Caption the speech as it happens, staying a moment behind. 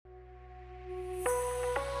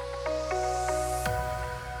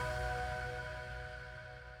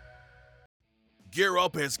Gear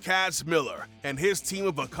up as Cass Miller and his team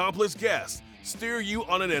of accomplished guests steer you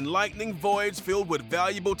on an enlightening voyage filled with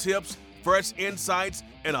valuable tips, fresh insights,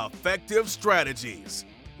 and effective strategies.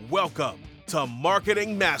 Welcome to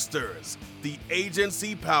Marketing Masters, the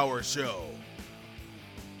Agency Power Show.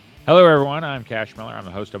 Hello, everyone. I'm Cash Miller. I'm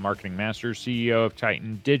the host of Marketing Masters, CEO of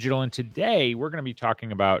Titan Digital, and today we're going to be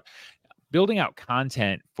talking about building out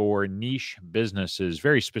content for niche businesses,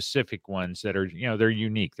 very specific ones that are, they're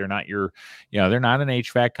unique. They're not they're not an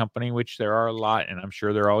HVAC company, which there are a lot, and I'm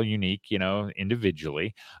sure they're all unique,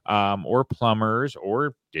 individually, or plumbers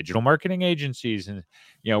or digital marketing agencies. And,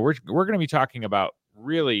 we're going to be talking about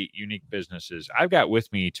really unique businesses. I've got with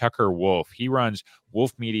me Tucker Wulff. He runs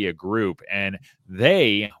Wulff Media Group, and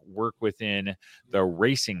they work within the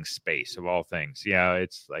racing space of all things.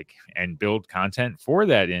 It's like, and build content for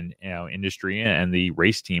that industry and the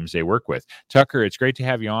race teams they work with. Tucker, it's great to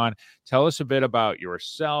have you on. Tell us a bit about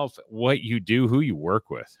yourself, what you do, who you work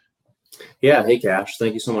with. Yeah. Hey, Cash.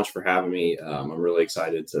 Thank you so much for having me. I'm really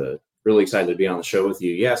excited to be on the show with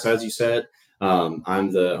you. Yeah. So as you said,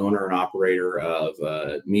 I'm the owner and operator of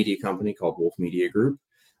a media company called Wulff Media Group.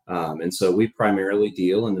 And so we primarily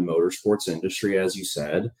deal in the motorsports industry, as you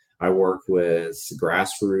said. I work with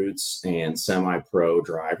grassroots and semi-pro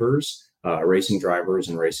drivers, racing drivers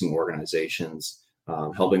and racing organizations,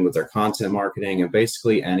 helping with their content marketing and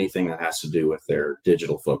basically anything that has to do with their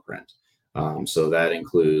digital footprint. So that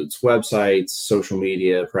includes websites, social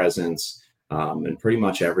media presence, and pretty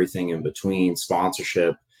much everything in between,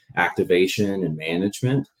 sponsorship, activation, and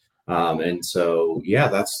management. And so, yeah,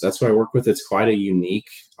 that's what I work with. It's quite a unique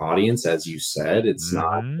audience, as you said. It's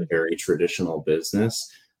not a very traditional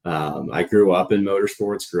business. I grew up in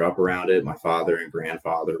motorsports, grew up around it. My father and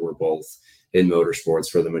grandfather were both in motorsports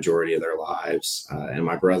for the majority of their lives. And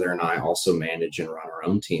my brother and I also manage and run our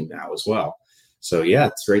own team now as well. So, yeah,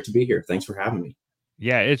 it's great to be here. Thanks for having me.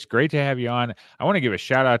 Yeah, it's great to have you on. I want to give a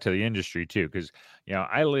shout out to the industry too, because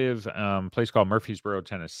I live a place called Murfreesboro,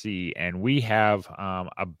 Tennessee, and we have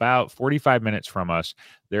about 45 minutes from us.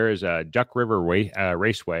 There is a Duck River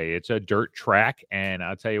Raceway. It's a dirt track, and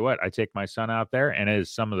I'll tell you what, I take my son out there, and it is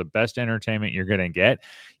some of the best entertainment you're going to get.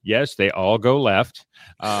 Yes, they all go left,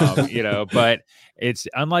 but it's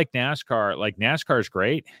unlike NASCAR. Like NASCAR is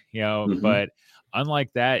great, but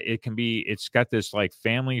unlike that, it's got this like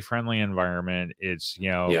family friendly environment. It's,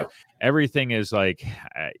 everything is like,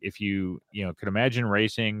 if you could imagine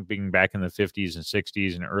racing being back in the 50s and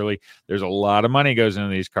 60s and early, there's a lot of money goes into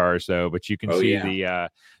these cars though, but you can the,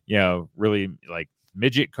 really like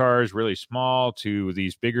midget cars, really small to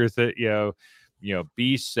these bigger,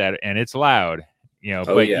 beasts and it's loud.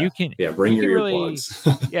 You can bring your earplugs.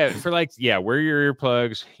 Wear your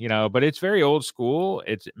earplugs, but it's very old school.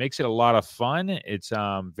 It makes it a lot of fun. It's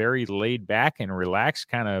very laid back and relaxed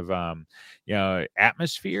kind of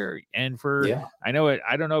atmosphere. And I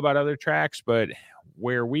don't know about other tracks, but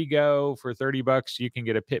where we go for $30, you can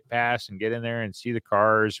get a pit pass and get in there and see the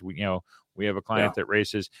cars. We have a client that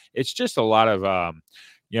races. It's just a lot of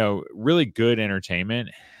really good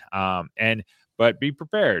entertainment. But be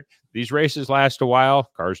prepared. These races last a while.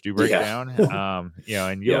 Cars do break down.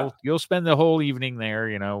 And you'll spend the whole evening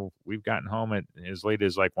there. We've gotten home at as late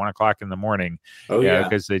as like 1 o'clock in the morning.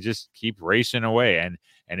 Because they just keep racing away, and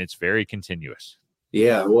it's very continuous.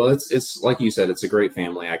 Yeah, well, it's like you said, it's a great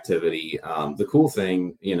family activity. The cool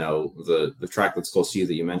thing, the track that's close to you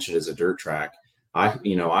that you mentioned is a dirt track. I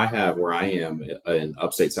have where I am in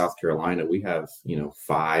upstate South Carolina, we have,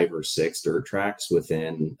 5 or 6 dirt tracks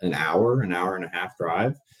within an hour and a half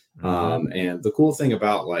drive. And the cool thing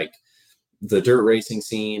about like the dirt racing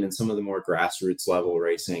scene and some of the more grassroots level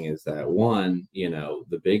racing is that one,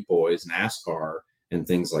 the big boys, NASCAR and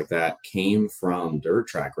things like that came from dirt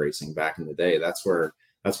track racing back in the day. That's where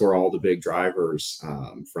all the big drivers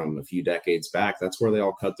from a few decades back, that's where they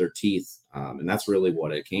all cut their teeth. And that's really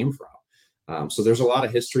what it came from. So there's a lot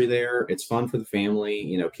of history there. It's fun for the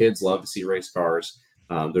family. Kids love to see race cars.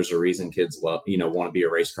 There's a reason kids love, want to be a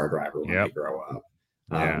race car driver when they grow up.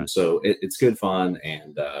 So it's good fun.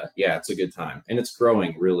 And it's a good time. And it's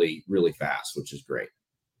growing really, really fast, which is great.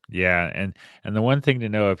 Yeah. And the one thing to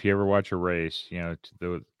know, if you ever watch a race,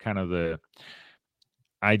 the kind of the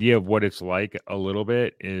idea of what it's like a little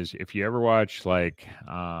bit is if you ever watch like,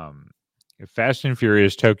 Fast and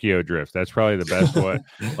Furious Tokyo Drift, that's probably the best one,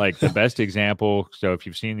 like the best example. So if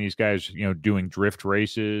you've seen these guys, doing drift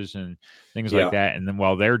races and things like that, and then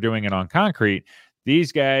while they're doing it on concrete,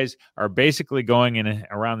 these guys are basically going in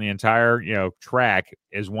around the entire, track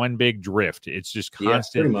as one big drift. It's just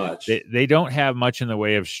constant. Pretty much. They don't have much in the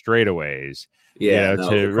way of straightaways.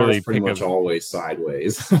 To really pretty much always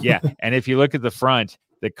sideways. And if you look at the front,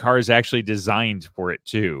 the car is actually designed for it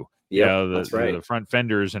too. Yep, that's right. The front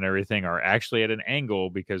fenders and everything are actually at an angle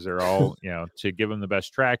because they're all, to give them the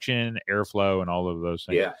best traction, airflow, and all of those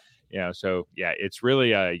things. So it's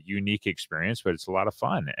really a unique experience, but it's a lot of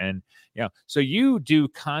fun. And, so you do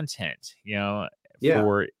content,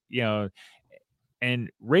 for,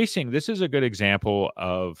 and racing. This is a good example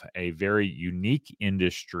of a very unique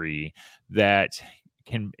industry that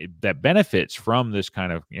benefits from this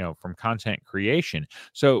kind of, from content creation.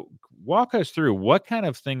 So walk us through, what kind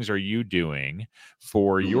of things are you doing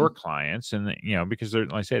for your clients? And, because they're,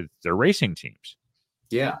 like I said, they're racing teams.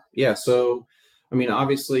 Yeah. So, I mean,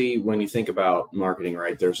 obviously, when you think about marketing,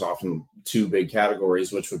 right, there's often two big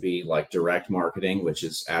categories, which would be like direct marketing, which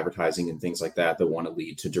is advertising and things like that want to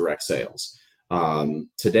lead to direct sales.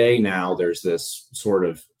 Today, now there's this sort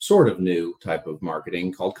of new type of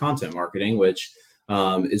marketing called content marketing, which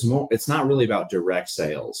is more, it's not really about direct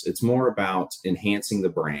sales. It's more about enhancing the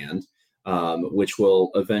brand, which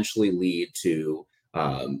will eventually lead to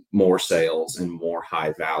more sales and more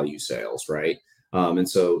high value sales, right? And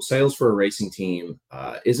so sales for a racing team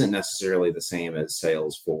isn't necessarily the same as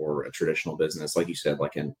sales for a traditional business, like you said,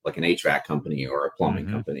 like an HVAC company or a plumbing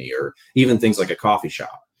company, or even things like a coffee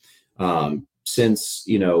shop. Since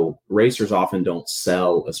racers often don't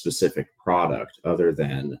sell a specific product other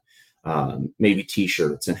than maybe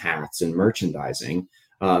t-shirts and hats and merchandising.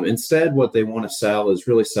 Instead, what they want to sell is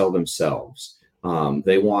really sell themselves.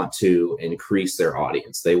 They want to increase their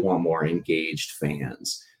audience. They want more engaged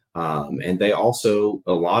fans. And they also,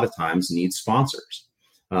 a lot of times, need sponsors.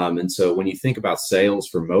 And so when you think about sales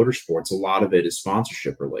for motorsports, a lot of it is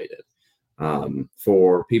sponsorship related.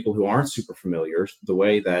 For people who aren't super familiar, the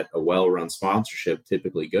way that a well-run sponsorship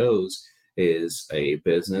typically goes is a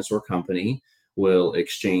business or company will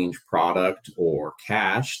exchange product or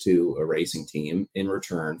cash to a racing team in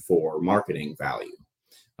return for marketing value.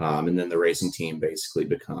 And then the racing team basically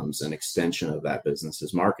becomes an extension of that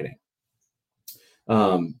business's marketing.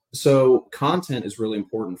 So content is really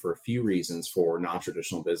important for a few reasons for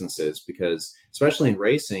non-traditional businesses, because especially in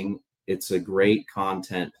racing, it's a great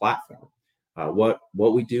content platform. What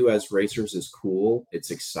we do as racers is cool.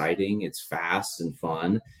 It's exciting. It's fast and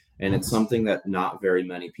fun. And it's something that not very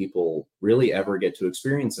many people really ever get to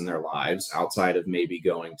experience in their lives outside of maybe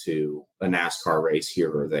going to a NASCAR race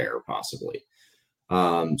here or there, possibly.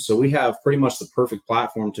 So we have pretty much the perfect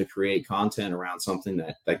platform to create content around something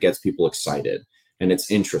that gets people excited and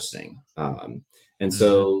it's interesting. And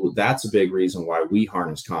so that's a big reason why we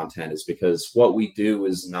harness content, is because what we do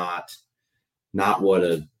is not what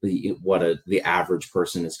the average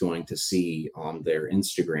person is going to see on their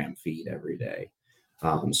Instagram feed every day.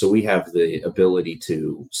 So we have the ability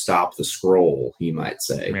to stop the scroll, you might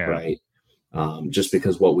say, right? Just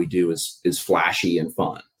because what we do is flashy and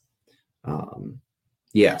fun.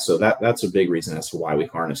 So that's a big reason as to why we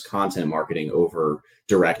harness content marketing over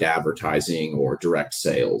direct advertising or direct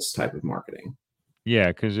sales type of marketing. Yeah,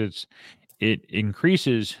 because it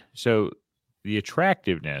increases, so the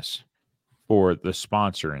attractiveness for the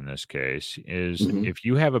sponsor in this case is if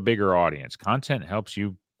you have a bigger audience, content helps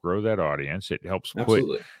you grow that audience. It helps put,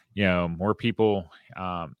 more people,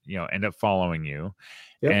 end up following you.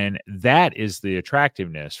 Yep. And that is the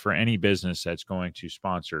attractiveness for any business that's going to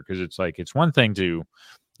sponsor. Cause it's one thing to,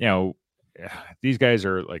 these guys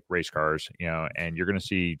are like race cars, and you're going to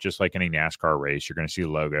see, just like any NASCAR race, you're going to see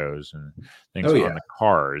logos and things on the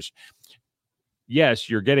cars. Yes,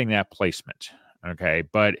 you're getting that placement. Okay.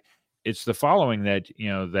 But it's the following that,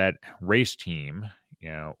 that race team,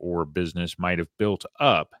 or business might have built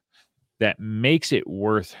up that makes it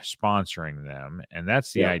worth sponsoring them. And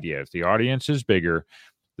that's the idea. If the audience is bigger,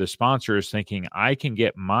 the sponsor is thinking, I can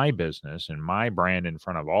get my business and my brand in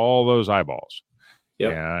front of all those eyeballs.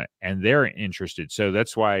 Yeah. And they're interested. So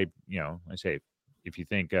that's why, I say, if you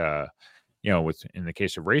think, in the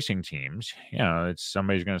case of racing teams, it's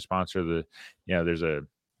somebody's going to sponsor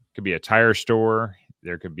could be a tire store.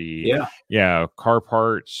 There could be, car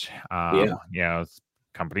parts,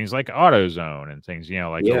 companies like AutoZone and things,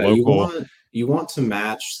 like the local. You want to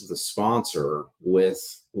match the sponsor with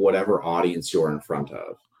whatever audience you're in front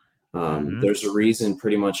of. There's a reason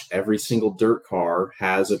pretty much every single dirt car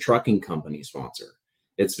has a trucking company sponsor.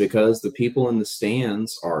 It's because the people in the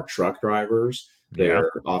stands are truck drivers.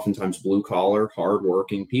 They're oftentimes blue collar,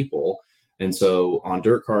 hardworking people. And so on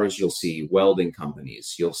dirt cars, you'll see welding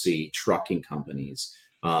companies, you'll see trucking companies,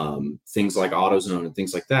 things like AutoZone and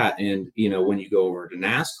things like that. And, when you go over to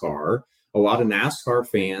NASCAR, a lot of NASCAR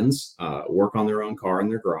fans work on their own car in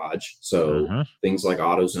their garage. So things like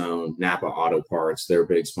AutoZone, Napa Auto Parts, they're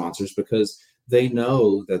big sponsors because they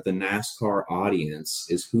know that the NASCAR audience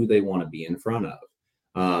is who they want to be in front of.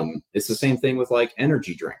 It's the same thing with like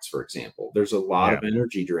energy drinks, for example. There's a lot Yeah. of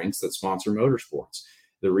energy drinks that sponsor motorsports.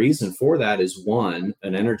 The reason for that is, one,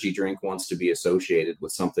 an energy drink wants to be associated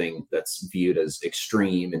with something that's viewed as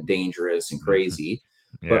extreme and dangerous and crazy.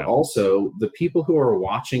 But Yeah. also, the people who are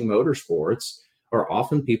watching motorsports are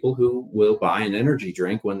often people who will buy an energy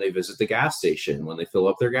drink when they visit the gas station, when they fill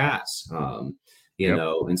up their gas. Yep.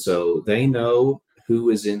 And so they know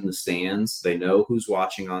who is in the stands, they know who's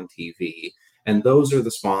watching on TV, and those are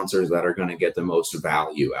the sponsors that are going to get the most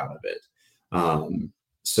value out of it.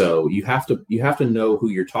 So you have to know who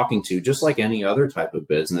you're talking to, just like any other type of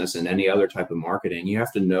business and any other type of marketing. You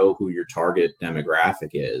have to know who your target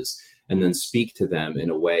demographic is, and then speak to them in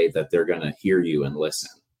a way that they're going to hear you and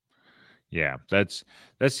listen. Yeah, that's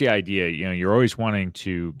the idea. You're always wanting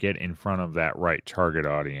to get in front of that right target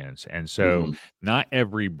audience. And so not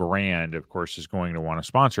every brand, of course, is going to want to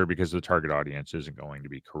sponsor because the target audience isn't going to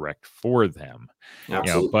be correct for them.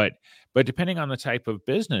 Absolutely. But depending on the type of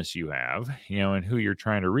business you have, and who you're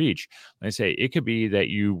trying to reach, I say it could be that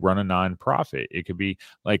you run a nonprofit. It could be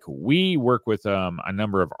like we work with a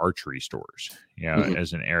number of archery stores,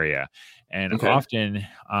 as an area. And Okay. often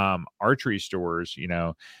archery stores,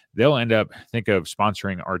 they'll end up think of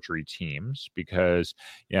sponsoring archery teams because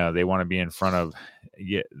they want to be in front of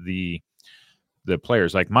the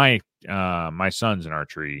players. Like my son's in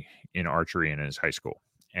archery in his high school.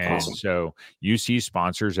 And Awesome. so you see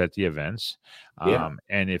sponsors at the events.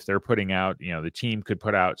 And if they're putting out, the team could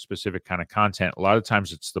put out specific kind of content. A lot of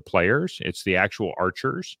times it's the players, it's the actual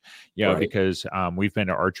archers, Right. because we've been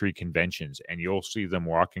to archery conventions and you'll see them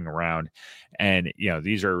walking around and,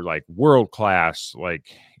 these are like world-class,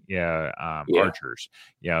 like, archers,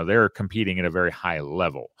 they're competing at a very high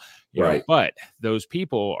level. Right. But those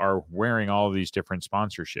people are wearing all of these different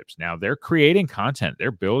sponsorships. Now they're creating content.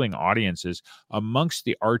 They're building audiences amongst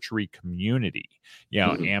the archery community,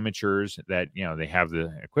 amateurs that, they have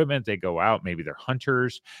the equipment, they go out, maybe they're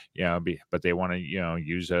hunters, but they want to,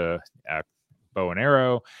 use a bow and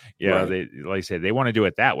arrow, Right. they, like I say, they want to do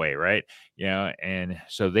it that way. Right. And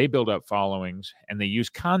so they build up followings and they use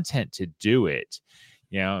content to do it.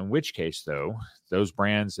 In which case though, those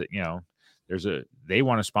brands that, they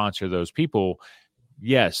want to sponsor those people.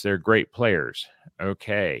 Yes, they're great players.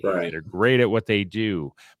 Okay. Right. They're great at what they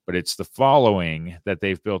do, but it's the following that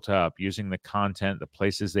they've built up using the content, the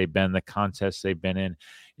places they've been, the contests they've been in.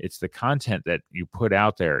 It's the content that you put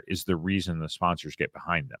out there is the reason the sponsors get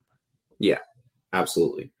behind them. Yeah,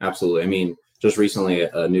 absolutely. Absolutely. I mean, just recently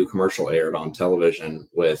a new commercial aired on television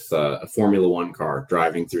with a Formula One car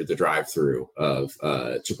driving through the drive-through of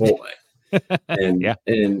Chipotle.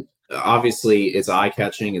 And obviously it's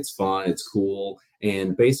eye-catching, it's fun, it's cool.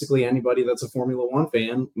 And basically anybody that's a Formula One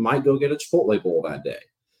fan might go get a Chipotle bowl that day.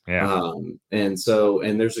 Yeah. And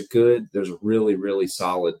there's really, really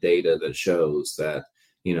solid data that shows that,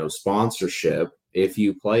 sponsorship, if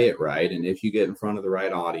you play it right, and if you get in front of the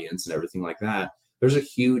right audience and everything like that, there's a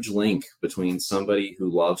huge link between somebody who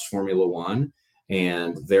loves Formula One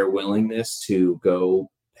and their willingness to go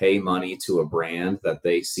pay money to a brand that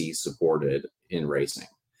they see supported in racing.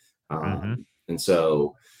 And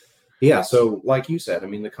so, so like you said, I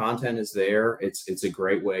mean, the content is there. It's a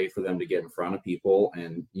great way for them to get in front of people.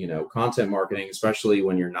 And, content marketing, especially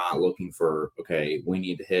when you're not looking for, okay, we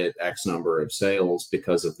need to hit X number of sales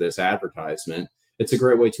because of this advertisement. It's a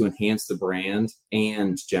great way to enhance the brand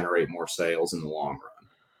and generate more sales in the long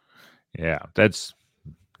run. Yeah, that's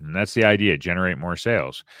the idea, generate more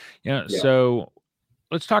sales. So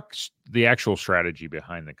let's talk the actual strategy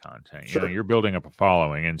behind the content. Sure. You're building up a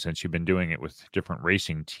following, and since you've been doing it with different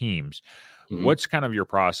racing teams, what's kind of your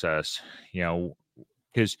process?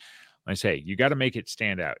 Because I say you got to make it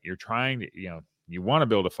stand out. You're trying to, you want to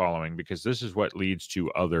build a following because this is what leads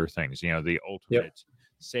to other things. The ultimate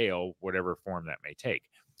sale, whatever form that may take.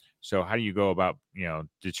 So how do you go about,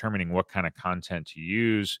 determining what kind of content to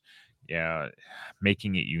use?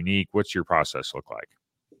 Making it unique. What's your process look like?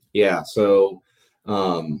 Yeah. So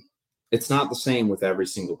it's not the same with every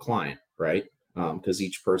single client, right? Because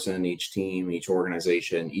each person, each team, each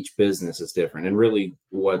organization, each business is different. And really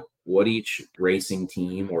what each racing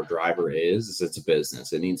team or driver is it's a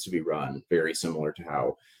business. It needs to be run very similar to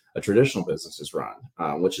how a traditional business is run,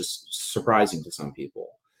 which is surprising to some people.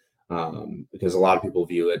 Because a lot of people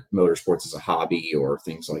view motorsports as a hobby or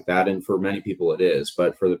things like that. And for many people it is,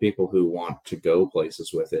 but for the people who want to go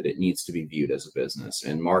places with it, it needs to be viewed as a business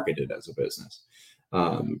and marketed as a business.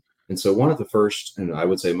 And so one of the first, and I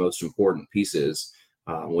would say most important pieces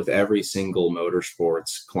with every single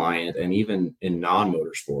motorsports client and even in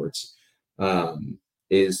non-motorsports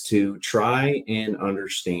is to try and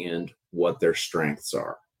understand what their strengths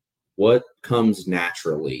are. what comes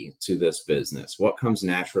naturally to this business? What comes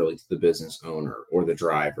naturally to the business owner or the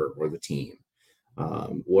driver or the team?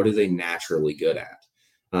 What are they naturally good at?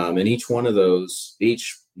 And each one of those,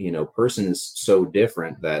 each person is so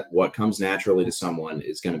different that what comes naturally to someone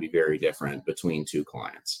is going to be very different between two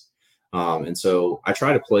clients. And so I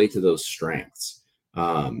try to play to those strengths.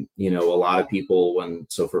 A lot of people,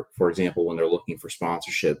 for example, when they're looking for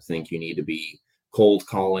sponsorship, think you need to be cold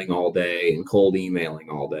calling all day and cold emailing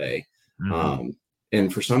all day.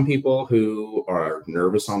 And for some people who are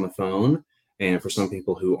nervous on the phone, and for some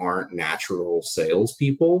people who aren't natural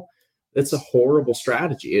salespeople, it's a horrible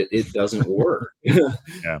strategy. It doesn't work.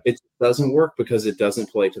 It doesn't work because it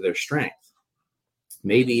doesn't play to their strength.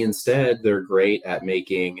 Maybe instead they're great at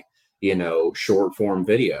making, short form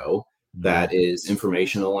video that is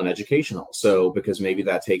informational and educational. So because maybe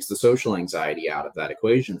that takes the social anxiety out of that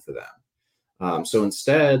equation for them. So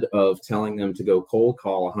instead of telling them to go cold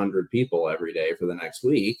call 100 people every day for the next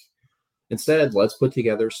week, instead, let's put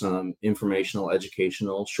together some informational,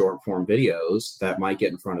 educational, short form videos that might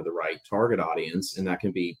get in front of the right target audience, and that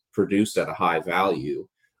can be produced at a high value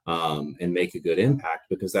and make a good impact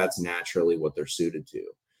because that's naturally what they're suited to.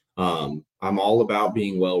 I'm all about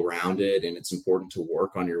being well-rounded, and it's important to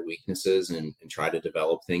work on your weaknesses and try to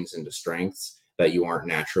develop things into strengths that you aren't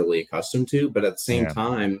naturally accustomed to. But at the same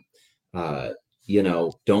time,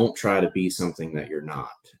 don't try to be something that you're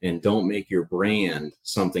not, and don't make your brand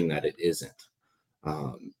something that it isn't.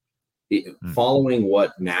 Following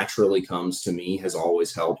what naturally comes to me has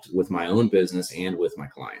always helped with my own business and with my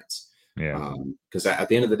clients. Because at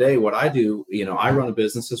the end of the day, what I do, I run a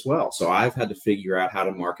business as well. So I've had to figure out how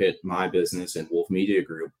to market my business and Wulff Media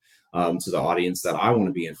Group to the audience that I want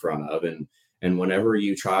to be in front of. And whenever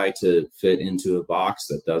you try to fit into a box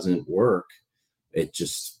that doesn't work,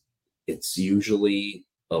 it's usually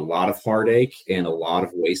a lot of heartache and a lot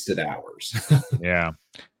of wasted hours.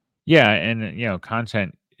 And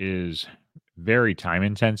content is very time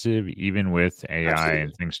intensive, even with AI Absolutely.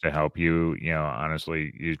 and things to help you.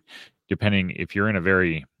 Honestly, depending if you're in a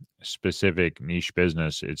very specific niche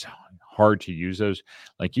business, it's hard to use those.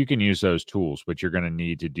 Like, you can use those tools, but you're going to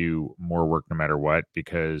need to do more work no matter what,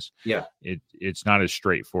 because it's not as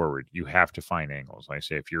straightforward. You have to find angles. Like I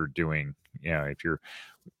say, if you're doing, if you're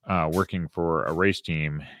working for a race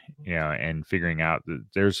team, and figuring out that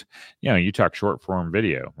there's, you talk short form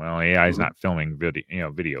video. Well, AI is not filming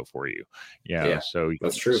video for you. So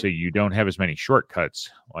that's true. So you don't have as many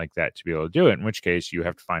shortcuts like that to be able to do it, in which case you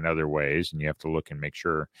have to find other ways, and you have to look and make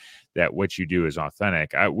sure that what you do is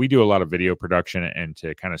authentic. We do a lot of video production, and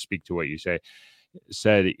to kind of speak to what you said,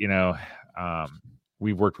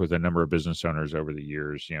 we've worked with a number of business owners over the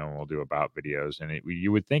years. We'll do about videos, and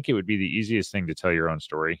you would think it would be the easiest thing to tell your own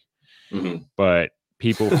story, but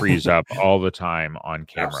people freeze up all the time on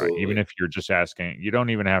camera. Absolutely. Even if you're just asking, you don't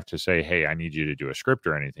even have to say, "Hey, I need you to do a script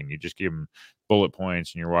or anything." You just give them bullet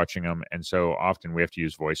points, and you're watching them. And so often we have to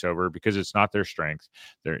use voiceover because it's not their strength.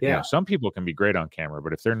 Some people can be great on camera,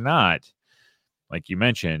 but if they're not, like you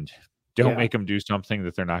mentioned, don't make them do something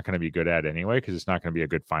that they're not going to be good at anyway, because it's not going to be a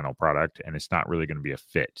good final product, and it's not really going to be a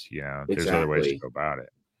fit. There's other ways to go about it.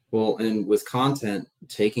 Well, and with content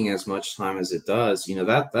taking as much time as it does,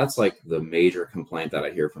 that's like the major complaint that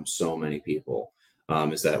I hear from so many people,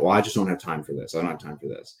 is that, well, I just don't have time for this. I don't have time for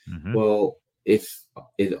this. Well, if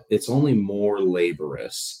it's only more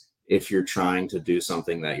laborious if you're trying to do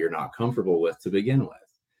something that you're not comfortable with to begin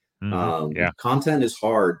with. Content is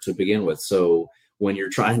hard to begin with. So when you're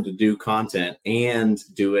trying to do content and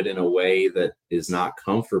do it in a way that is not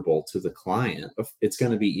comfortable to the client, it's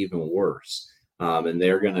going to be even worse. And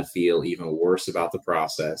they're going to feel even worse about the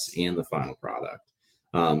process and the final product.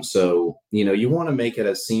 So, you want to make it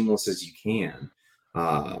as seamless as you can,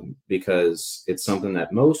 because it's something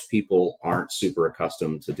that most people aren't super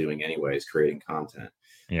accustomed to doing anyways, creating content.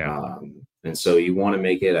 And so you want to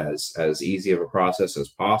make it as easy of a process as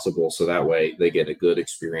possible, so that way they get a good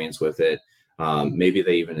experience with it. Maybe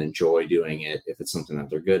they even enjoy doing it if it's something that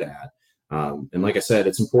they're good at. And like I said,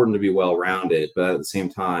 it's important to be well-rounded, but at the same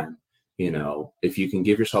time, if you can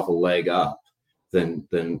give yourself a leg up, then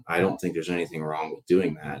I don't think there's anything wrong with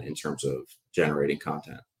doing that in terms of generating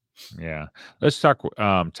content. Let's talk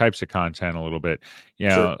types of content a little bit.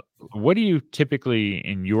 Sure. What do you typically,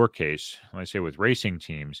 in your case, let's say with racing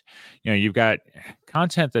teams, you've got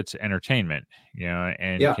content that's entertainment,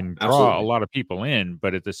 and can draw a lot of people in,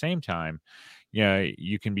 but at the same time,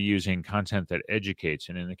 you can be using content that educates.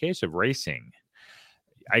 And in the case of racing,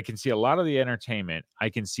 I can see a lot of the entertainment. I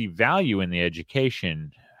can see value in the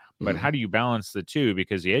education, but how do you balance the two?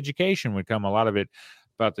 Because the education would come, a lot of it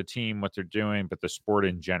about the team, what they're doing, but the sport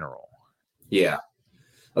in general.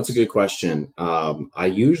 That's a good question. I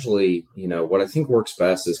usually, what I think works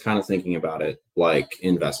best is kind of thinking about it like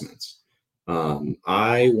investments.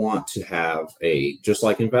 I want to have just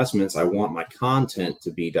like investments, I want my content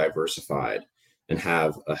to be diversified and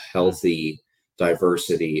have a healthy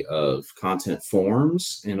diversity of content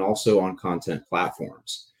forms and also on content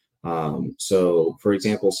platforms. So, for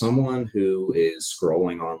example, someone who is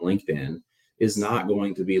scrolling on LinkedIn is not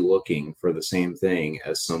going to be looking for the same thing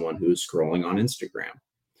as someone who's scrolling on Instagram.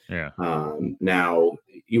 Yeah. Now,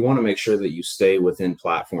 you want to make sure that you stay within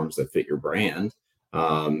platforms that fit your brand.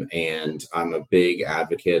 And I'm a big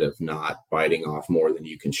advocate of not biting off more than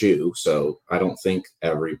you can chew. So I don't think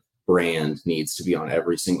every brand needs to be on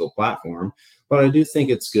every single platform, but I do think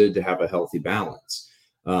it's good to have a healthy balance.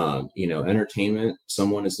 Entertainment,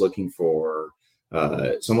 someone on Instagram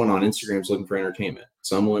is looking for entertainment.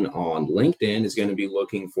 Someone on LinkedIn is going to be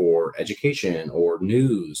looking for education or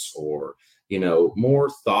news or, more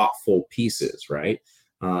thoughtful pieces, right?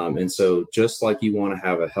 And so just like you want to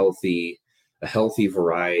have a healthy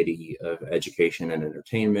variety of education and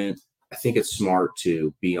entertainment, I think it's smart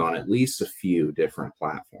to be on at least a few different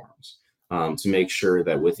platforms to make sure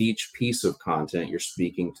that with each piece of content, you're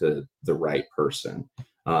speaking to the right person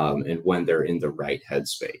and when they're in the right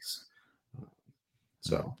headspace.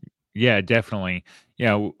 So, yeah, definitely.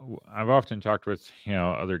 I've often talked with,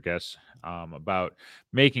 other guests about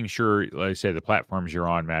making sure, like I say, the platforms you're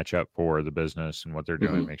on match up for the business and what they're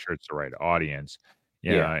doing, make sure it's the right audience.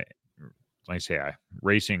 Yeah. Like I say,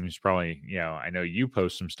 racing is probably, I know you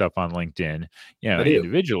post some stuff on LinkedIn, I do.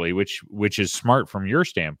 individually, which is smart from your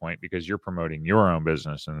standpoint because you're promoting your own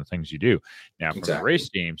business and the things you do. Now, from the Exactly. race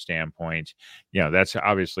team standpoint, that's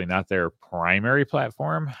obviously not their primary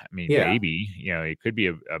platform. I mean, Yeah. maybe, it could be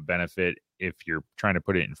a benefit if you're trying to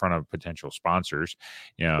put it in front of potential sponsors,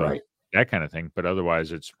 Right. that kind of thing. But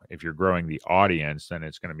otherwise, if you're growing the audience, then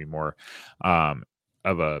it's going to be more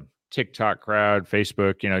of a TikTok crowd,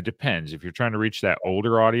 Facebook, it depends. If you're trying to reach that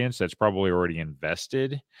older audience that's probably already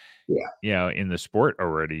invested, in the sport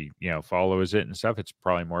already, follows it and stuff, it's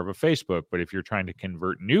probably more of a Facebook. But if you're trying to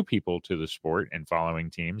convert new people to the sport and following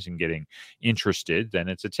teams and getting interested, then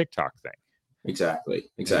it's a TikTok thing. Exactly.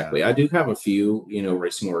 Yeah. I do have a few,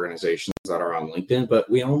 racing organizations that are on LinkedIn, but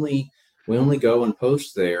we only go and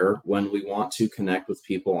post there when we want to connect with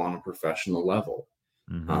people on a professional level.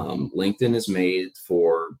 LinkedIn is made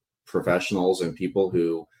for professionals and people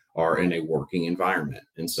who are in a working environment.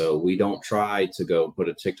 And so we don't try to go put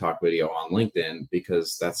a TikTok video on LinkedIn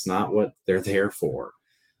because that's not what they're there for.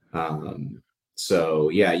 So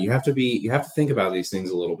yeah, you have to think about these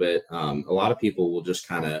things a little bit. A lot of people will just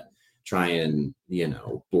kind of try and,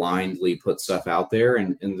 blindly put stuff out there.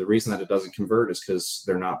 And the reason that it doesn't convert is because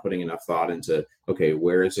they're not putting enough thought into, okay,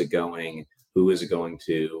 where is it going? Who is it going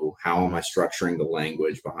to? How am I structuring the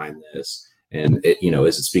language behind this? And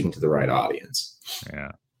is it speaking to the right audience?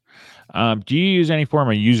 Yeah. Do you use any form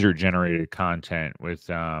of user-generated content with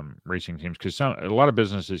racing teams? Because a lot of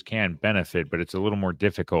businesses can benefit, but it's a little more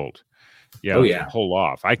difficult, to pull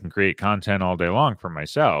off. I can create content all day long for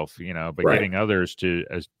myself, but getting others to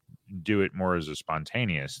do it more as a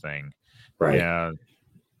spontaneous thing, right? Yeah.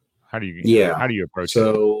 How do you approach it?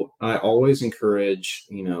 So I always encourage,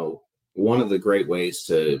 one of the great ways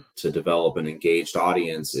to develop an engaged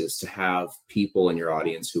audience is to have people in your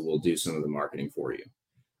audience who will do some of the marketing for you.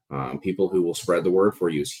 People who will spread the word for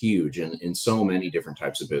you is huge in so many different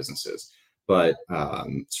types of businesses. But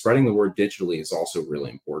spreading the word digitally is also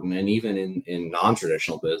really important, and even in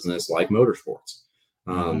non-traditional business like motorsports.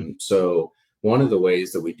 So one of the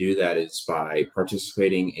ways that we do that is by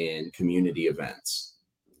participating in community events.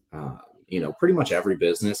 Pretty much every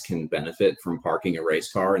business can benefit from parking a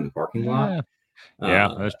race car in the parking lot.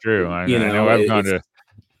 Yeah, that's true. I know I've gone to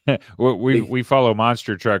we follow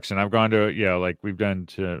monster trucks, and I've gone to like we've done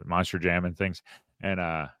to Monster Jam and things, and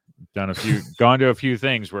gone to a few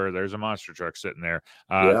things where there's a monster truck sitting there.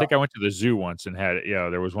 I think I went to the zoo once and had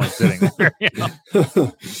there was one sitting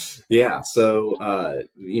there. Yeah. So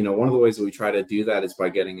one of the ways that we try to do that is by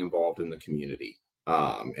getting involved in the community.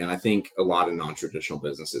 And I think a lot of non-traditional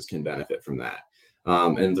businesses can benefit from that.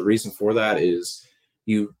 And the reason for that is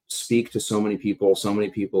you speak to so many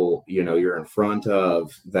people, you're in front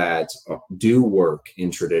of that do work in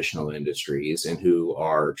traditional industries and who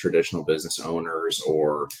are traditional business owners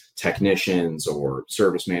or technicians or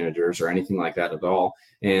service managers or anything like that at all.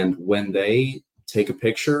 And when they take a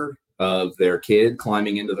picture of their kid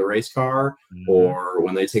climbing into the race car, or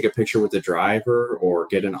when they take a picture with the driver or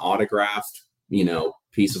get an autographed,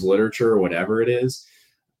 piece of literature or whatever it is,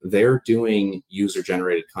 they're doing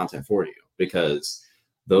user-generated content for you because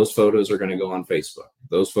those photos are going to go on Facebook.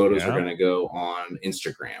 Those photos are Yeah. going to go on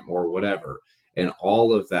Instagram or whatever. And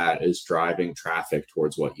all of that is driving traffic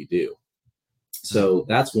towards what you do. So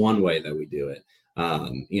that's one way that we do it.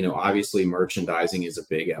 Obviously merchandising is a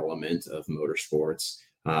big element of motorsports.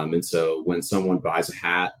 And so when someone buys a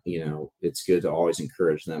hat, it's good to always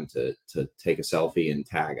encourage them to take a selfie and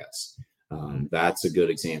tag us. That's a good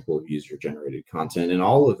example of user generated content. And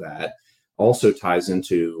all of that also ties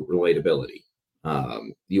into relatability.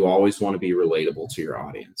 You always want to be relatable to your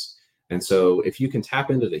audience. And so if you can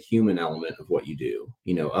tap into the human element of what you do,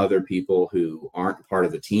 other people who aren't part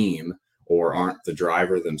of the team or aren't the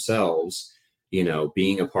driver themselves,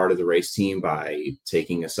 being a part of the race team by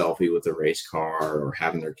taking a selfie with the race car or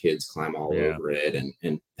having their kids climb all over it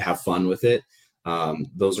and have fun with it.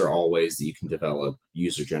 Those are all ways that you can develop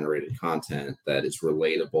user generated content that is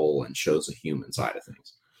relatable and shows a human side of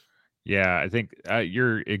things. Yeah, I think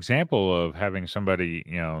your example of having somebody,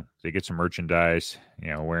 they get some merchandise,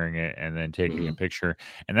 wearing it and then taking a picture.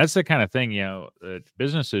 And that's the kind of thing, that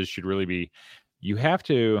businesses should really be, you have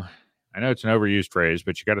to, I know it's an overused phrase,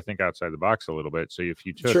 but you got to think outside the box a little bit. So if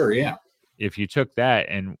you took, if you took that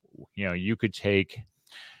and, you could take,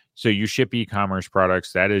 so you ship e-commerce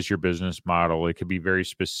products, that is your business model. It could be very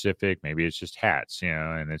specific. Maybe it's just hats,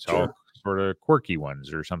 and it's all sort of quirky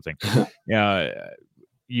ones or something.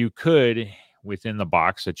 You could, within the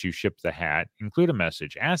box that you ship the hat, include a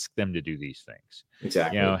message. Ask them to do these things.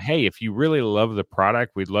 Exactly. Hey, if you really love the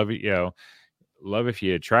product, we'd love it. Love if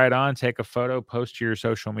you try it on, take a photo, post to your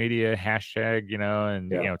social media, hashtag,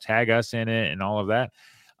 and tag us in it and all of that,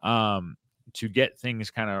 to get things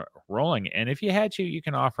kind of rolling. And if you had to, you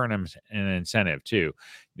can offer an incentive too.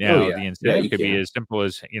 Now, the incentive could be as simple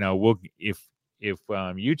as, if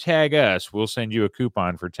you tag us, we'll send you a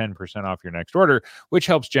coupon for 10% off your next order, which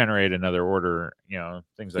helps generate another order,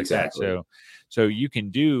 things like that. So you can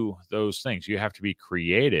do those things. You have to be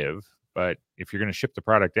creative, but if you're going to ship the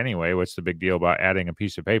product anyway, what's the big deal about adding a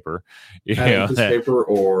piece of paper? Adding a piece of paper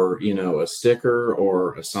or, a sticker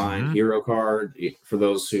or a signed hero card. For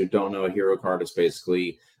those who don't know, a hero card is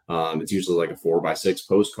basically, it's usually like a 4x6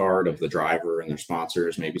 postcard of the driver and their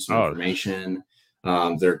sponsors, maybe some information.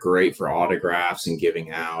 They're great for autographs and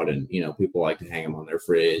giving out, and people like to hang them on their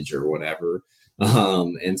fridge or whatever.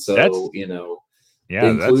 And so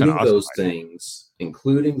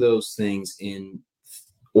including those things in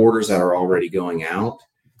orders that are already going out.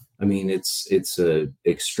 I mean, it's a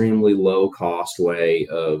extremely low cost way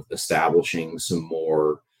of establishing some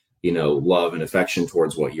more, love and affection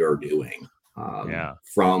towards what you're doing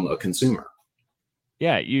from a consumer.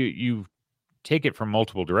 Yeah, you take it from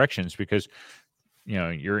multiple directions because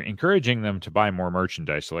you're encouraging them to buy more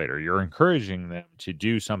merchandise later. You're encouraging them to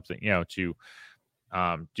do something, to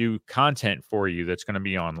do content for you that's going to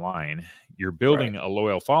be online. You're building a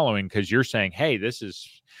loyal following because you're saying, hey, this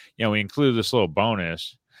is, we include this little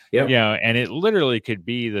bonus. And it literally could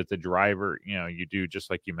be that the driver, you do just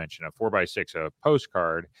like you mentioned, a 4x6, a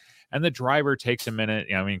postcard, and the driver takes a minute.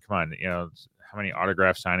 I mean, come on, how many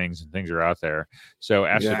autograph signings and things are out there? So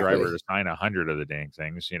ask the driver to sign 100 of the dang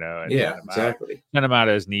things, and send them out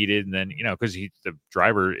as needed. And then, because the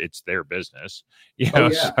driver, it's their business,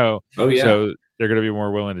 so they're going to be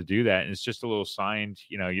more willing to do that. And it's just a little signed,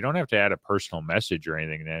 you don't have to add a personal message or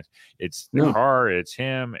anything. That it's the car, it's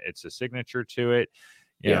him, it's a signature to it,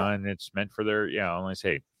 and it's meant for their, let's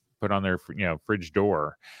say, put on their, fridge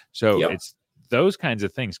door. So it's those kinds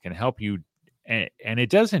of things can help you. And it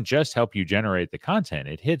doesn't just help you generate the content.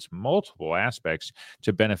 It hits multiple aspects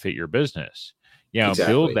to benefit your business.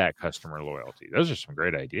 Build that customer loyalty. Those are some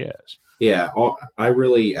great ideas. Yeah, I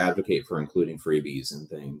really advocate for including freebies and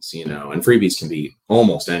things, and freebies can be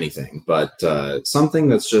almost anything, but something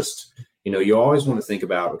that's just, you always want to think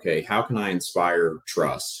about, okay, how can I inspire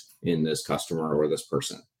trust in this customer or this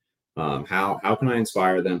person? How can I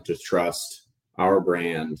inspire them to trust our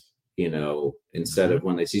brand? Instead of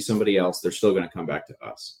when they see somebody else, they're still going to come back to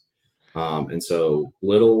us. And so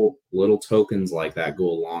little tokens like that go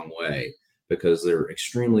a long way because they're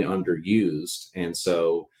extremely underused. And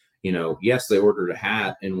so, yes, they ordered a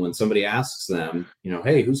hat. And when somebody asks them,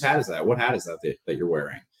 hey, whose hat is that? What hat is that you're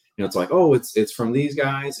wearing? It's like, oh, it's from these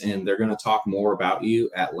guys. And they're going to talk more about you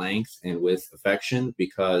at length and with affection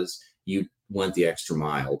because you went the extra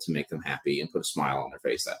mile to make them happy and put a smile on their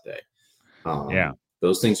face that day.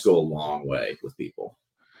 Those things go a long way with people.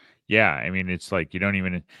 Yeah. I mean, it's like you don't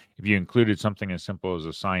even, if you included something as simple as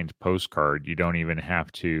a signed postcard, you don't even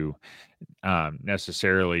have to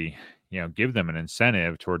necessarily, give them an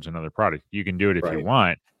incentive towards another product. You can do it if you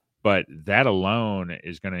want, But that alone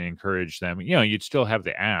is going to encourage them. You'd still have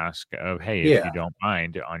the ask of, hey, if Yeah. you don't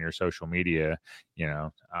mind on your social media,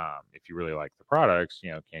 if you really like the products,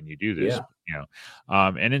 can you do this? Yeah.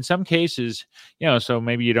 And in some cases, so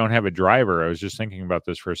maybe you don't have a driver. I was just thinking about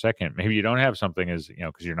this for a second. Maybe you don't have something as,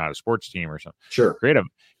 because you're not a sports team or something. Sure. Creative.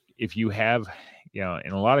 If you have,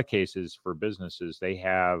 in a lot of cases for businesses, they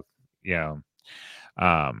have,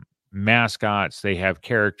 mascots, they have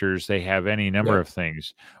characters, they have any number of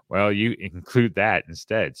things. Well, you include that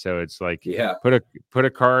instead. So it's like, put a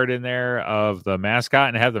card in there of the mascot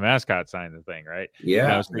and have the mascot sign the thing, right?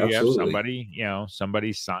 Yeah, So you have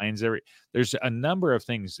somebody signs there's a number of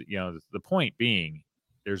things that, the point being,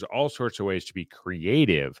 there's all sorts of ways to be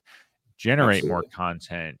creative, generate more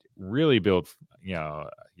content, really build,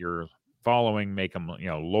 your following, make them,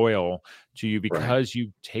 loyal to you, because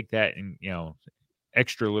you take that and,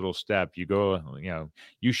 extra little step. You go,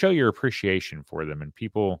 you show your appreciation for them, and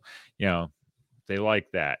people, they like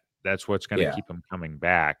that. That's what's going to keep them coming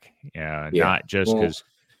back, not just because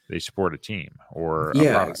they support a team or a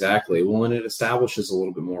product. Exactly. Well, and it establishes a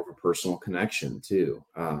little bit more of a personal connection too.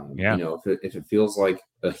 If it feels like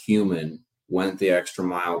a human went the extra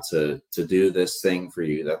mile to do this thing for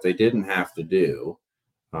you that they didn't have to do,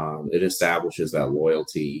 it establishes that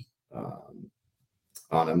loyalty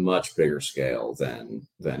on a much bigger scale than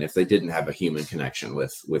if they didn't have a human connection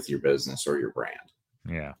with your business or your brand.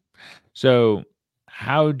 Yeah. So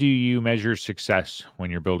how do you measure success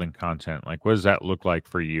when you're building content? Like, what does that look like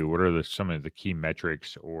for you? What are some of the key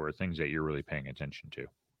metrics or things that you're really paying attention to?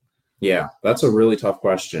 Yeah, that's a really tough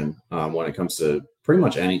question when it comes to pretty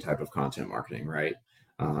much any type of content marketing, right?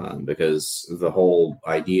 Because the whole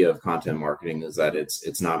idea of content marketing is that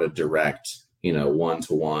it's not a direct,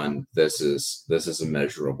 one-to-one. This is a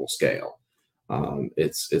measurable scale.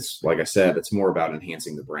 It's like I said, it's more about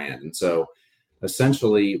enhancing the brand. And so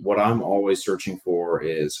essentially what I'm always searching for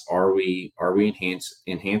is, are we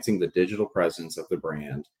enhancing the digital presence of the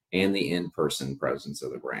brand and the in-person presence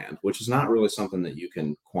of the brand, which is not really something that you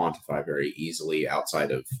can quantify very easily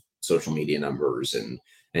outside of social media numbers and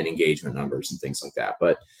engagement numbers and things like that.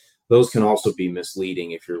 But those can also be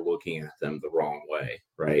misleading if you're looking at them the wrong way,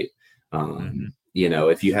 right?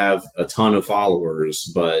 If you have a ton of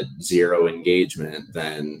followers but zero engagement,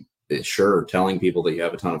 then sure, telling people that you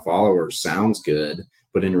have a ton of followers sounds good,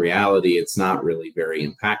 but in reality, it's not really very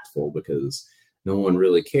impactful because no one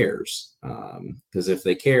really cares. Because if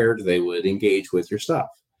they cared, they would engage with your stuff.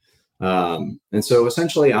 And so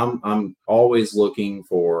essentially, I'm always looking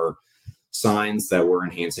for signs that we're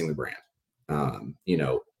enhancing the brand.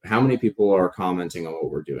 How many people are commenting on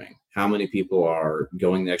what we're doing? How many people are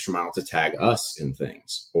going the extra mile to tag us in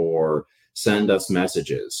things or send us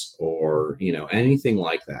messages or, anything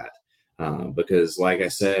like that? Because like I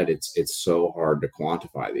said, it's so hard to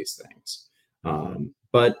quantify these things.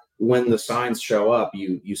 But when the signs show up,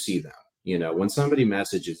 you see them. When somebody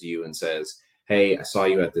messages you and says, hey, I saw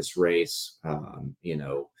you at this race,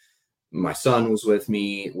 my son was with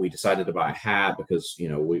me. We decided to buy a hat because,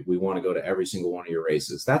 we want to go to every single one of your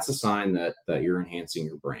races. That's a sign that you're enhancing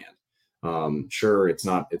your brand. Sure, it's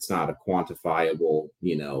not a quantifiable,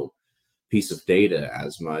 piece of data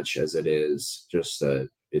as much as it is just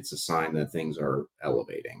it's a sign that things are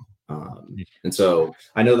elevating. And so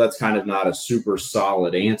I know that's kind of not a super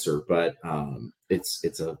solid answer, but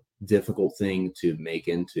it's a difficult thing to make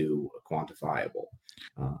into a quantifiable.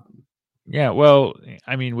 Yeah, well,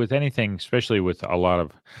 I mean, with anything, especially with a lot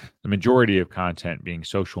of the majority of content being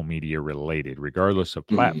social media related, regardless of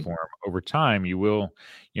platform, over time, you will,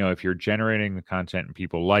 if you're generating the content and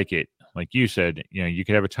people like it, like you said, you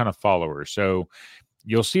could have a ton of followers. So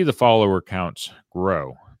you'll see the follower counts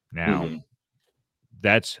grow. Now,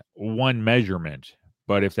 that's one measurement.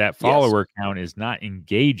 But if that follower count is not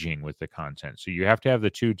engaging with the content, so you have to have the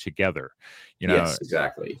two together, Yes,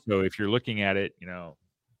 exactly. So if you're looking at it,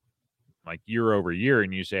 like year over year,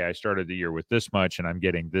 and you say, I started the year with this much and I'm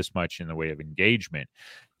getting this much in the way of engagement,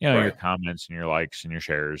 your comments and your likes and your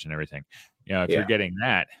shares and everything, if you're getting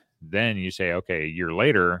that, then you say, okay, a year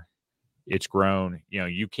later, it's grown.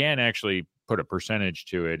 You can actually put a percentage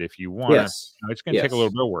to it if you want. Yes. It's going to take a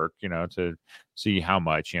little bit of work, to see how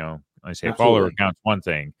much, I say Absolutely. follower count's one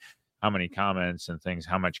thing, how many comments and things,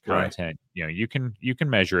 how much content, you can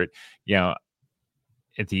measure it.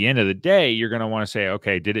 At the end of the day, you're going to want to say,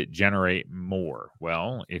 okay, did it generate more?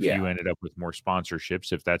 Well, if you ended up with more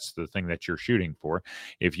sponsorships, if that's the thing that you're shooting for,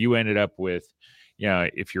 if you ended up with,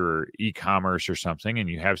 if you're e-commerce or something and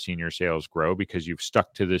you have seen your sales grow because you've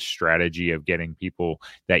stuck to this strategy of getting people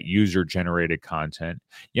that user generated content,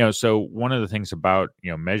 so one of the things about,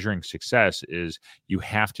 measuring success is you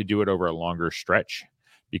have to do it over a longer stretch.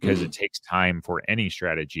 because it takes time for any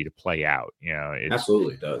strategy to play out.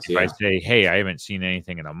 Absolutely does. If I say, hey, I haven't seen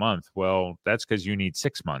anything in a month, well, that's because you need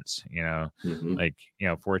 6 months,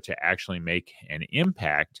 for it to actually make an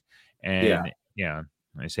impact. And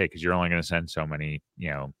I say, because you're only going to send so many,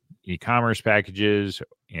 e-commerce packages,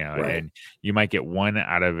 and you might get 1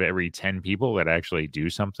 out of every 10 people that actually do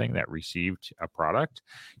something that received a product.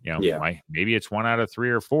 Maybe it's 1 out of 3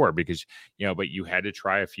 or 4 because, but you had to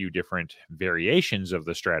try a few different variations of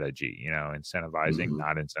the strategy, incentivizing,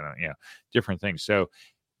 not incentive, different things. So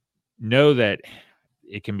know that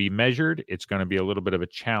it can be measured. It's going to be a little bit of a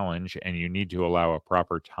challenge, and you need to allow a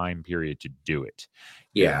proper time period to do it.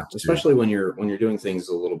 Especially when you're doing things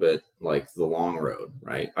a little bit like the long road,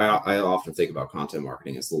 right? I often think about content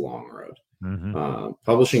marketing as the long road.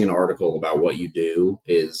 Publishing an article about what you do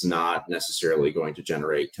is not necessarily going to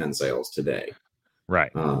generate 10 sales today.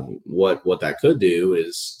 Right. What that could do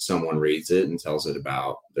is someone reads it and tells it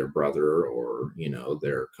about their brother or,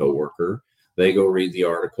 their coworker. They go read the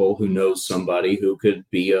article who knows somebody who could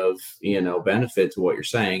be of, benefit to what you're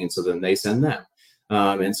saying. And so then they send them.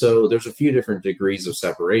 And so there's a few different degrees of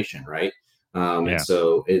separation, right? And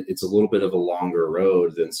so it's a little bit of a longer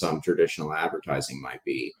road than some traditional advertising might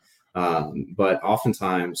be. But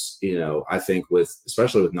oftentimes, I think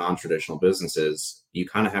especially with non-traditional businesses, you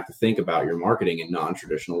kind of have to think about your marketing in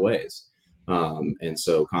non-traditional ways. And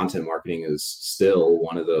so content marketing is still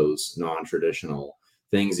one of those non-traditional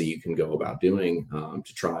things that you can go about doing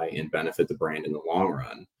to try and benefit the brand in the long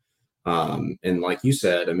run. And like you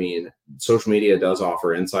said, I mean, social media does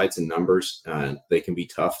offer insights and numbers. They can be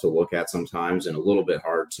tough to look at sometimes and a little bit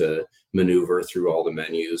hard to maneuver through all the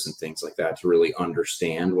menus and things like that to really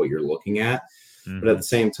understand what you're looking at. But at the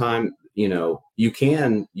same time, you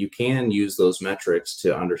can use those metrics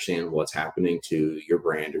to understand what's happening to your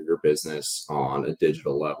brand or your business on a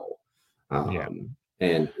digital level.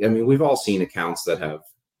 And I mean, we've all seen accounts that have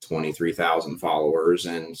 23,000 followers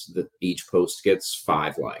and each post gets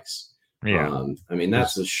 5 likes. I mean,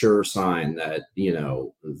 that's a sure sign that,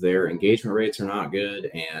 their engagement rates are not good.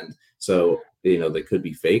 And so, they could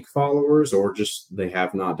be fake followers or just they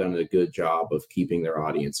have not done a good job of keeping their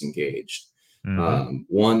audience engaged.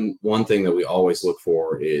 One thing that we always look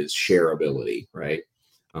for is shareability, right?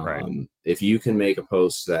 If you can make a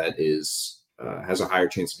post that has a higher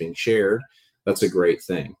chance of being shared, that's a great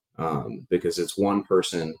thing because it's one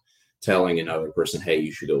person telling another person, hey,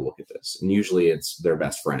 you should go look at this. And usually it's their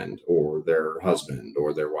best friend or their husband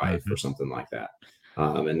or their wife or something like that.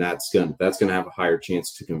 And that's going to have a higher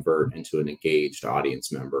chance to convert into an engaged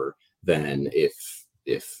audience member than if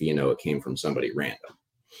it came from somebody random.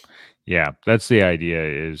 Yeah, that's the idea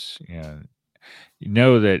is,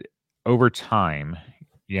 that over time,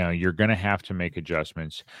 you're going to have to make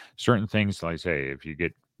adjustments. Certain things, like say, if you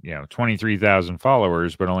get 23,000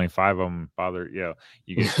 followers, but only 5 of them bother,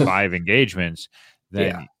 you get 5 engagements,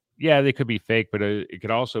 then they could be fake, but it could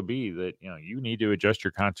also be that, you need to adjust your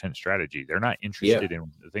content strategy. They're not interested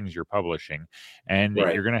in the things you're publishing, and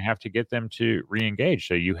you're going to have to get them to re-engage.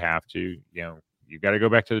 So you have to, you've got to go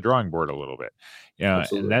back to the drawing board a little bit.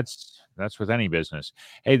 And that's with any business.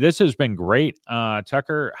 Hey, this has been great.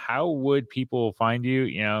 Tucker, how would people find you?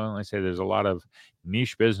 I say there's a lot of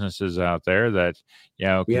niche businesses out there that,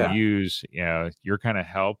 can use, your kind of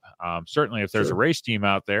help. Certainly if there's a race team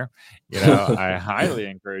out there, I highly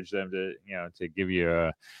encourage them to give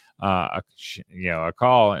you a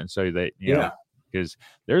call and so that, because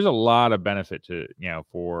there's a lot of benefit to,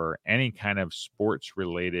 for any kind of sports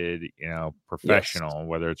related, professional,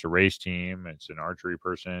 whether it's a race team, it's an archery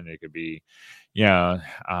person, it could be,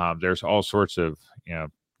 there's all sorts of,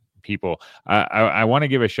 people. I want to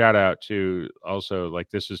give a shout out to also,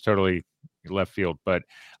 like, this is totally left field, but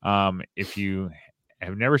if you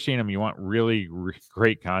have never seen them, you want really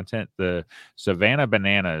great content, the Savannah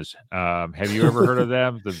Bananas. Have you ever heard of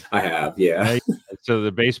them? I have, yeah. So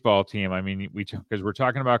the baseball team, I mean, because we're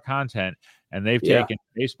talking about content, and they've taken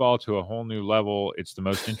baseball to a whole new level. It's the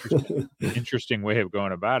most interesting way of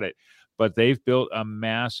going about it. But they've built a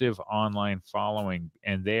massive online following,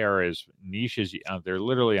 and they are as niche as they're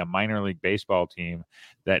literally a minor league baseball team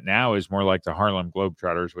that now is more like the Harlem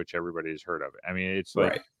Globetrotters, which everybody has heard of. I mean, it's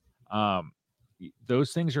like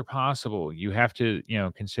those things are possible. You have to,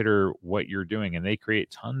 consider what you're doing, and they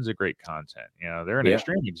create tons of great content. They're an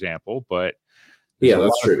extreme example, but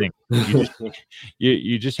that's true.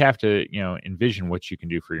 You just have to, envision what you can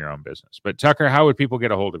do for your own business. But Tucker, how would people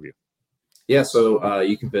get a hold of you? Yeah, so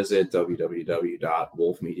you can visit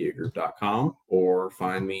www.wulffmediagroup.com or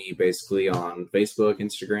find me basically on Facebook,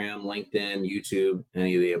 Instagram, LinkedIn, YouTube,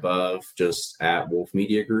 any of the above, just at Wulff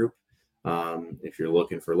Media Group. If you're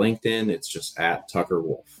looking for LinkedIn, it's just at Tucker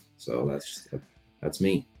Wulff. So that's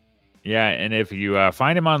me. Yeah, and if you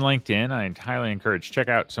find him on LinkedIn, I highly encourage check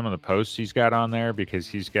out some of the posts he's got on there, because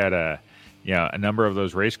he's got a number of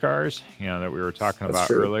those race cars, that we were talking That's about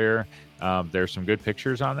true. earlier. There's some good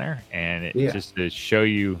pictures on there, and it Yeah. just to show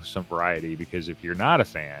you some variety. Because if you're not a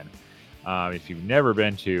fan, if you've never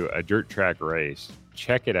been to a dirt track race,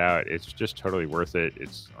 check it out. It's just totally worth it.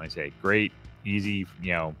 It's, like I say, great, easy,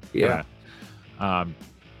 Yeah. kinda,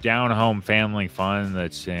 down home family fun.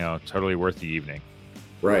 That's totally worth the evening.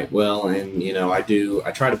 Right. Well, and I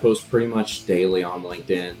try to post pretty much daily on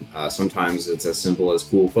LinkedIn. Sometimes it's as simple as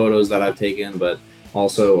cool photos that I've taken, but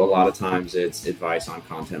also a lot of times it's advice on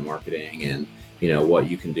content marketing and what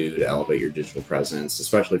you can do to elevate your digital presence,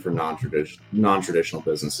 especially for non-traditional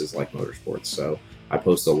businesses like motorsports. So I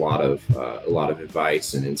post a lot of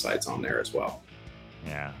advice and insights on there as well.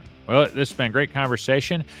 Yeah. Well, this has been a great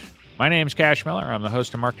conversation. My name is Cash Miller. I'm the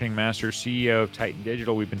host of Marketing Masters, CEO of Titan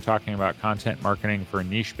Digital. We've been talking about content marketing for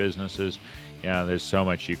niche businesses. There's so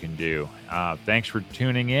much you can do. Thanks for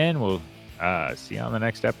tuning in. We'll see you on the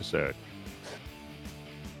next episode.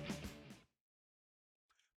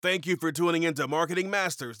 Thank you for tuning into Marketing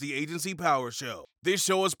Masters, the Agency Power Show. This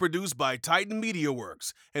show is produced by Titan Media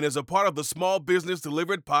Works and is a part of the Small Business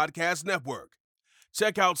Delivered Podcast Network.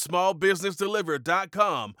 Check out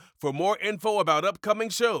smallbusinessdelivered.com for more info about upcoming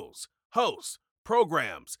shows, hosts,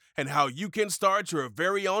 programs, and how you can start your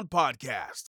very own podcast.